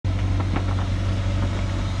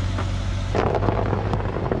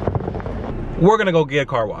we're gonna go get a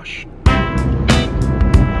car wash.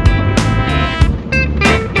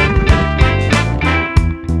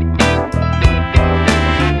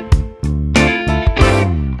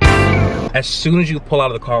 As soon as you pull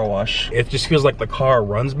out of the car wash, it just feels like the car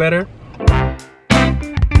runs better.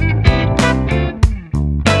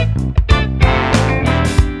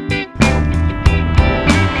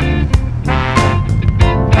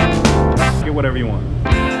 Get whatever you want.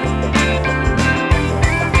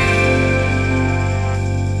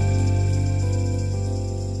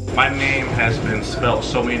 My name has been spelled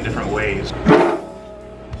so many different ways.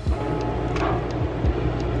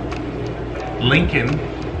 Lincoln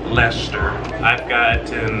Lester. I've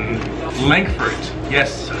gotten Langford.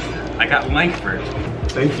 Yes, I got Langford.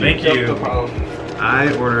 Thank you. Thank you. No problem.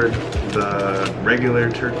 I ordered the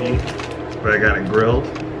regular turkey, but I got it grilled.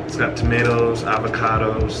 It's got tomatoes,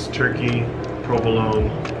 avocados, turkey,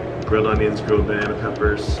 provolone, grilled onions, grilled banana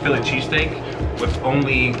peppers. Philly cheesesteak with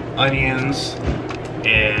only onions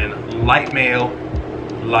and light mayo,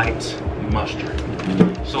 light mustard.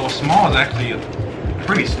 So small is actually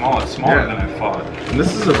pretty small. It's smaller than I thought. And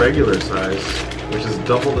this is a regular size, which is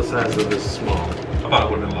double the size of this small. I thought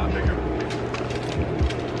it would have been a lot bigger.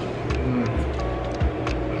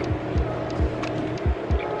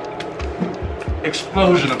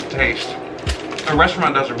 Explosion of taste. The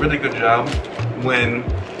restaurant does a really good job when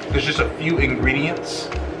there's just a few ingredients,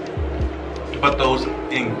 but those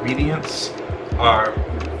ingredients are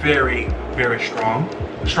very, very strong.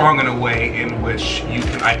 Strong in a way in which you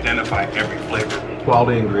can identify every flavor.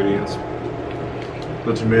 Quality ingredients.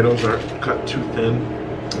 The tomatoes aren't cut too thin,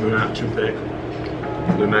 they're not too thick.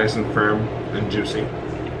 They're nice and firm and juicy.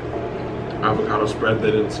 Avocado spread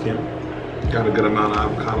they didn't skim. Got a good amount of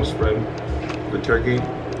avocado spread. The turkey,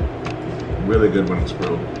 really good when it's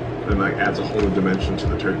grilled. It like adds a whole new dimension to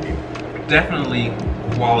the turkey. Definitely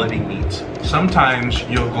Quality meat. Sometimes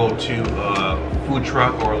you'll go to a food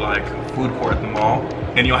truck or like a food court at the mall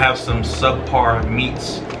and you'll have some subpar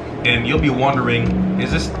meats and you'll be wondering,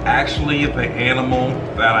 is this actually the animal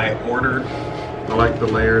that I ordered? I like the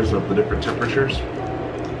layers of the different temperatures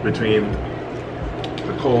between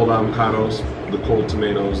the cold avocados, the cold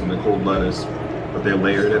tomatoes, and the cold lettuce, but they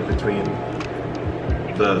layered it between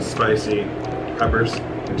the spicy peppers,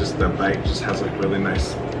 and just the bite just has like really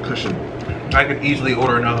nice cushion. I could easily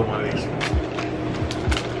order another one of these.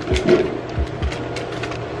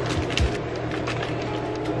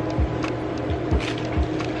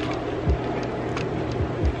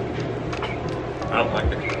 I don't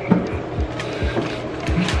like it.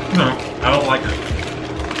 No, I don't like it.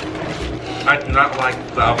 I do not like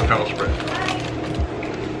the avocado spread.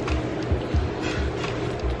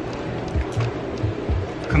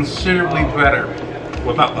 Considerably better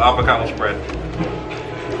without the avocado spread.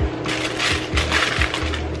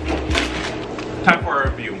 Time for our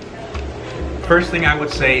review. First thing I would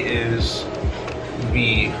say is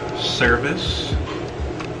the service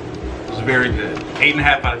was very good.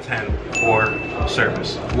 8.5 out of 10 for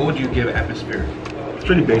service. What would you give atmosphere?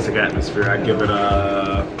 Pretty basic atmosphere. I'd give it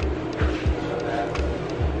a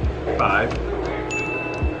 5.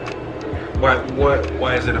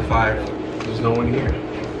 Why is it a 5? There's no one here.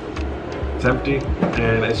 It's empty,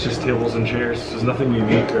 and it's just tables and chairs. There's nothing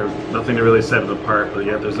unique or nothing to really set it apart, but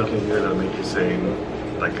yet there's nothing here that'll make you say,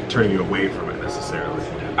 like, turn you away from it necessarily.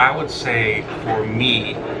 I would say, for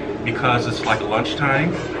me, because it's like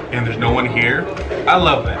lunchtime and there's no one here, I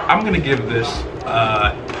love that. I'm gonna give this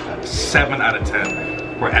 7 out of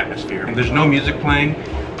 10 for atmosphere. And there's no music playing.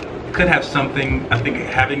 Could have something. I think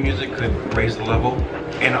having music could raise the level.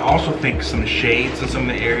 And I also think some shades in some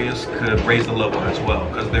of the areas could raise the level as well,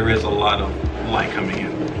 because there is a lot of light coming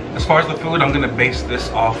in. As far as the food, I'm gonna base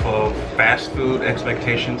this off of fast food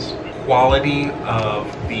expectations. Quality of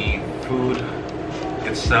the food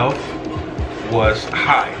itself was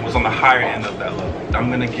on the higher end of that level.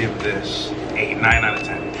 I'm gonna give this a 9 out of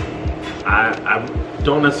 10. I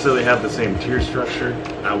don't necessarily have the same tier structure.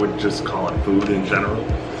 I would just call it food in general.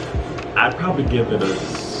 I'd probably give it a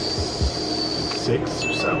 6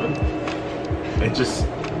 or 7. It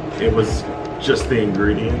was just the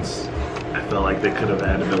ingredients. I felt like they could have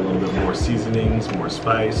added a little bit more seasonings, more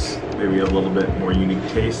spice, maybe a little bit more unique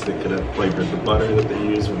taste. They could have flavored the butter that they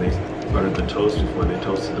used when they buttered the toast before they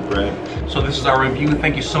toasted the bread. So this is our review.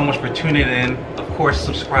 Thank you so much for tuning in. Of course,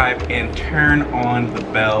 subscribe and turn on the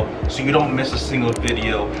bell so you don't miss a single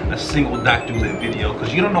video, a single DocDooLit video,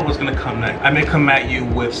 because you don't know what's gonna come next. I may come at you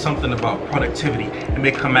with something about productivity. I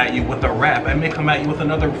may come at you with a rap. I may come at you with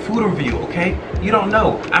another food review, okay? You don't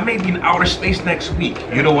know. I may be in outer space next week.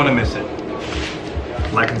 You don't wanna miss it.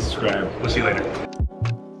 Like and subscribe. We'll see you later.